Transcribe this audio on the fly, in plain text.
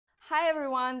Hi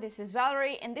everyone, this is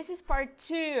Valerie and this is part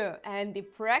 2 and the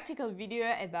practical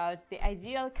video about the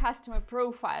ideal customer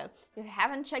profile. If you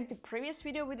haven't checked the previous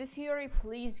video with the theory,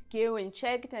 please go and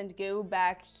check it and go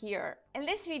back here. In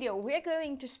this video, we're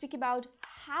going to speak about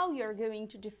how you're going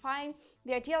to define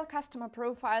the ideal customer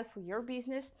profile for your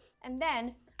business and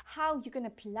then how you can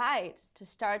apply it to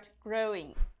start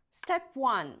growing. Step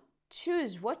 1.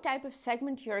 Choose what type of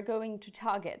segment you're going to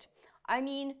target.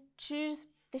 Choose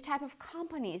the type of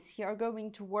companies you're going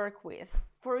to work with.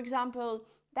 For example,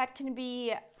 that can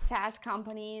be SaaS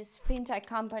companies, fintech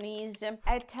companies,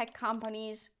 edtech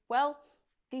companies. Well,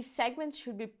 these segments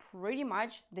should be pretty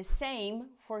much the same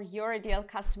for your ideal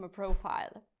customer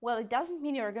profile. Well, it doesn't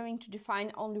mean you're going to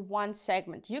define only one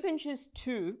segment. You can choose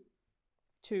two.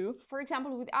 For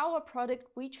example, with our product,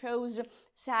 we chose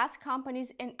SaaS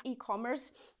companies and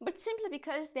e-commerce, but simply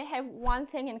because they have one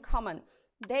thing in common.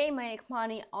 They make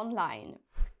money online.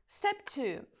 Step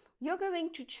 2, you're going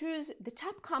to choose the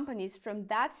top companies from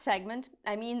that segment,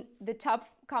 the top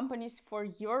companies for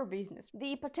your business,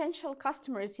 the potential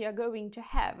customers you're going to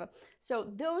have. So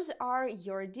those are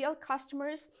your ideal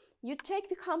customers. You take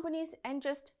the companies and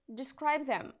just describe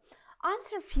them.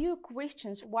 Answer a few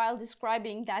questions while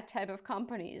describing that type of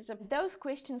companies. Those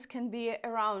questions can be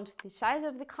around the size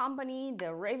of the company,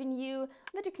 the revenue,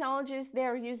 the technologies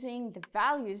they're using, the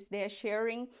values they're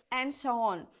sharing, and so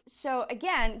on. So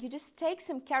again, you just take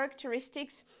some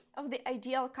characteristics of the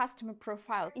ideal customer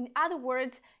profile. In other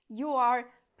words, you are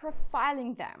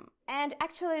profiling them. And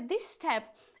actually, this step,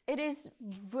 it is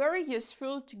very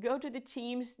useful to go to the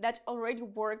teams that already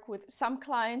work with some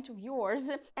client of yours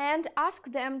and ask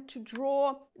them to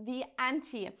draw the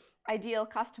anti-ideal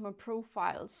customer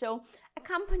profile. So a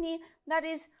company that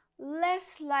is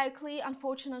less likely,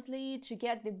 unfortunately, to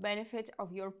get the benefit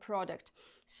of your product.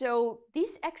 So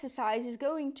this exercise is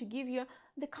going to give you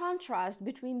the contrast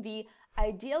between the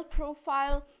ideal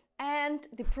profile and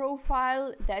the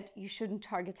profile that you shouldn't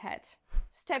target at.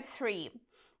 Step 3.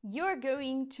 You're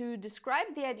going to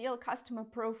describe the ideal customer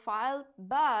profile,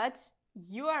 but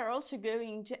you are also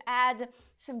going to add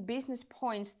some business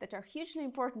points that are hugely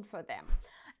important for them.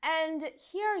 And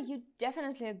here you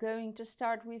definitely are going to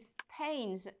start with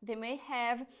pains they may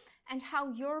have and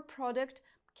how your product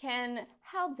can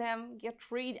help them get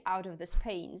rid out of these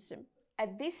pains.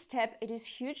 At this step, it is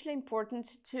hugely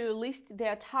important to list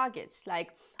their targets,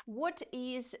 like what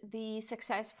is the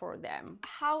success for them,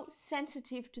 how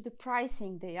sensitive to the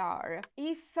pricing they are,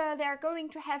 if they are going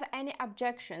to have any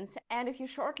objections, and if you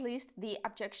shortlist the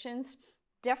objections,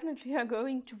 definitely are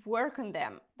going to work on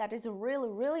them. That is a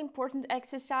really important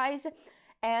exercise,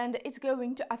 and it's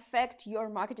going to affect your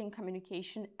marketing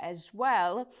communication as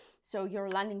well. So your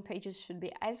landing pages should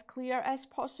be as clear as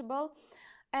possible.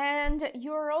 And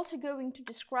you're also going to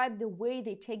describe the way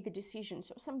they take the decision.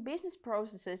 So some business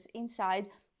processes inside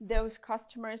those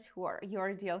customers who are your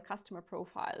ideal customer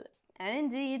profile. And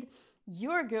indeed,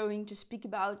 you're going to speak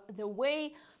about the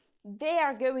way they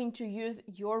are going to use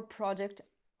your product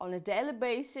on a daily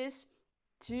basis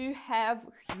to have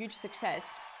huge success.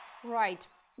 Right.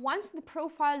 Once the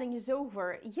profiling is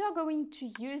over, you're going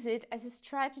to use it as a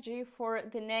strategy for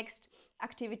the next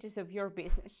activities of your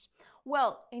business.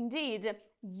 Well, indeed,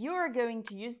 you're going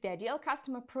to use the ideal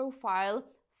customer profile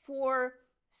for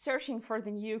searching for the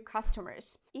new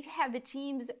customers. If you have the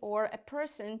teams or a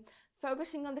person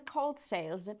focusing on the cold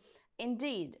sales,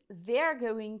 indeed, they're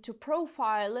going to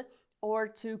profile or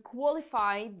to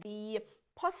qualify the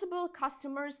possible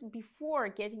customers before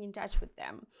getting in touch with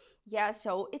them.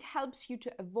 So it helps you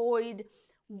to avoid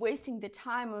wasting the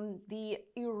time on the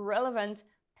irrelevant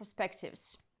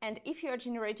perspectives. And if you're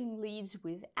generating leads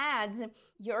with ads,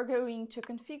 you're going to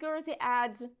configure the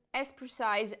ads as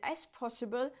precise as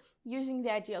possible using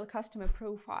the ideal customer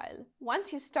profile.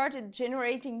 Once you started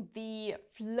generating the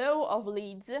flow of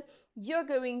leads, you're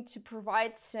going to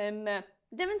provide some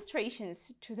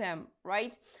demonstrations to them,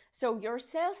 right? So your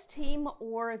sales team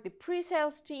or the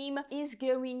pre-sales team is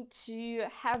going to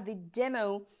have the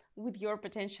demo with your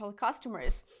potential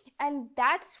customers. And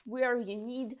that's where you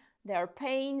need their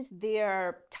pains,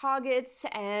 their targets,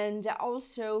 and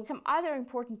also some other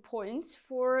important points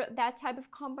for that type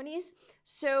of companies.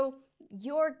 So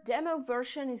your demo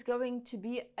version is going to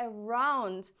be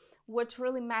around what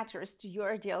really matters to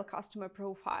your ideal customer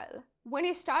profile. When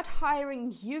you start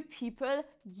hiring new people,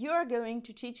 you're going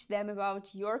to teach them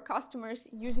about your customers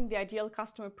using the ideal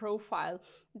customer profile.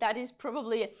 That is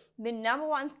probably the number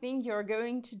one thing you're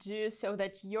going to do so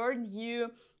that your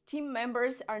new team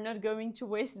members are not going to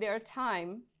waste their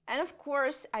time. And of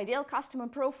course, ideal customer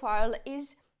profile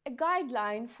is a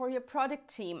guideline for your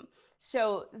product team.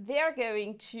 So they're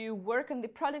going to work on the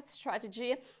product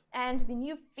strategy and the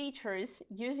new features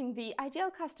using the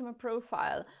ideal customer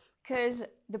profile, because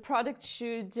the product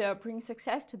should bring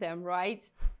success to them, right?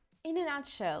 In a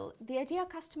nutshell, the ideal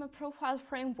customer profile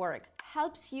framework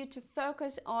helps you to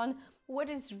focus on what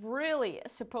is really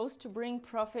supposed to bring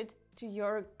profit to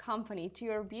your company, to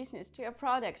your business, to your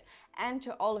product, and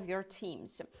to all of your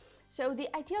teams. So the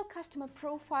ideal customer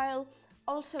profile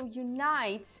also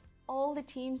unites all the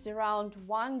teams around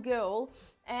one goal,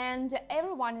 and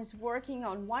everyone is working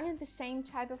on one and the same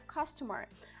type of customer,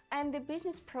 and the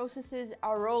business processes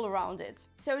are all around it.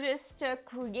 So just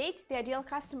create the ideal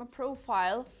customer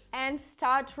profile and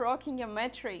start rocking your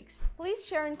metrics. Please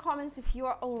share in comments if you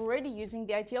are already using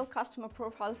the ideal customer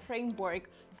profile framework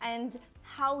and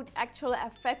how it actually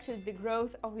affected the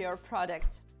growth of your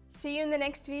product. See you in the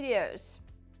next videos.